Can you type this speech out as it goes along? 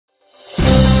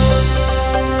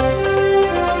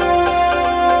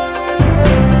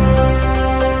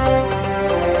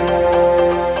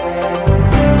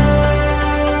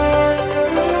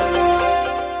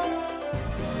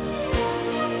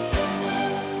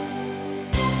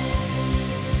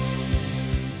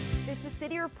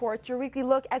Report, your weekly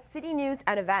look at city news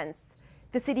and events.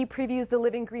 The city previews the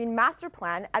Living Green Master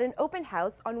Plan at an open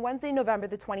house on Wednesday, November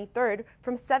the 23rd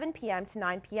from 7 p.m. to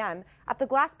 9 p.m. at the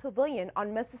Glass Pavilion on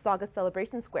Mississauga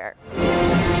Celebration Square.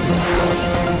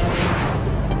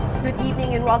 Good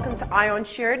evening and welcome to Eye on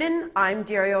Sheridan. I'm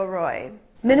Darriel Roy.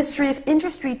 Ministry of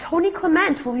Industry Tony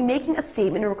Clement will be making a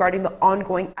statement regarding the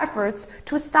ongoing efforts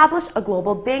to establish a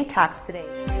global bank tax today.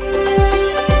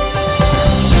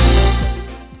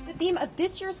 The theme of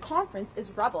this year's conference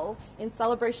is Rebel, in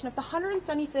celebration of the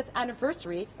 175th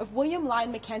anniversary of William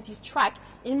Lyon Mackenzie's trek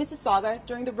in Mississauga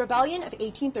during the Rebellion of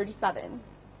 1837.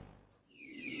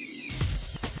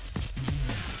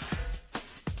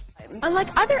 Unlike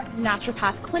other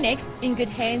naturopath clinics, In Good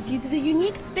Hands uses a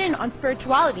unique spin on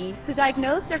spirituality to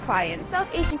diagnose their clients. The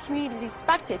South Asian community is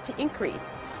expected to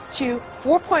increase to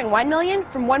 4.1 million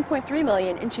from 1.3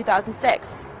 million in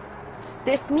 2006.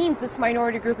 This means this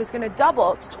minority group is going to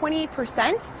double to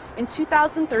 28% in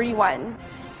 2031.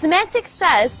 Semantics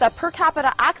says that per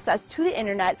capita access to the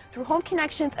internet through home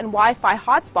connections and Wi-Fi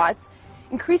hotspots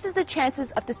increases the chances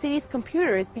of the city's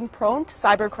computers being prone to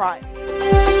cybercrime.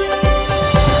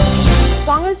 As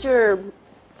long as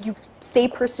you stay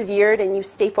persevered and you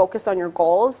stay focused on your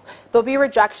goals, there'll be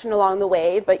rejection along the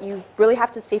way, but you really have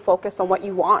to stay focused on what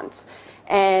you want.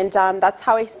 And that's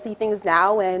how I see things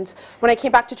now. And when I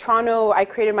came back to Toronto, I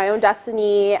created my own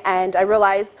destiny, and I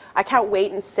realized I can't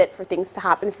wait and sit for things to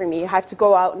happen for me. I have to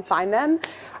go out and find them.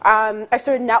 I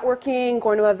started networking,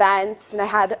 going to events, and I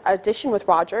had an audition with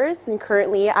Rogers, and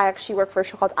currently I actually work for a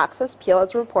show called Access PL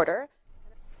as a reporter.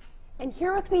 And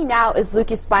here with me now is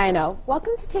Lucas Biano.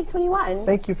 Welcome to Take 21.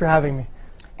 Thank you for having me.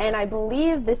 And I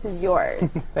believe this is yours.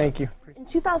 Thank you. In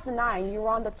 2009, you were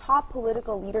on the top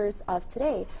political leaders of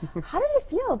today. How did it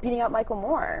feel beating out Michael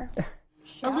Moore?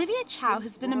 Olivia Chow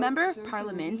has been a member of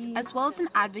Parliament as well as an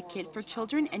advocate for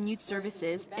children and youth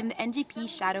services in the NDP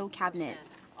shadow cabinet.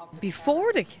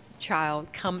 Before the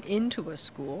child come into a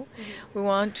school, we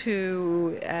want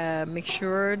to make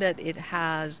sure that it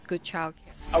has good child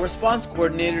care. Our response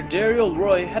coordinator, Darriel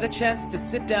Roy, had a chance to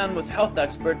sit down with health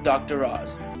expert Dr.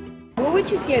 Oz. What would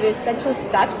you see are the essential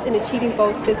steps in achieving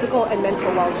both physical and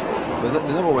mental wellness? The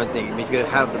number one thing, you got to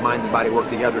have the mind and body work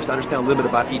together, so understand a little bit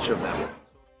about each of them.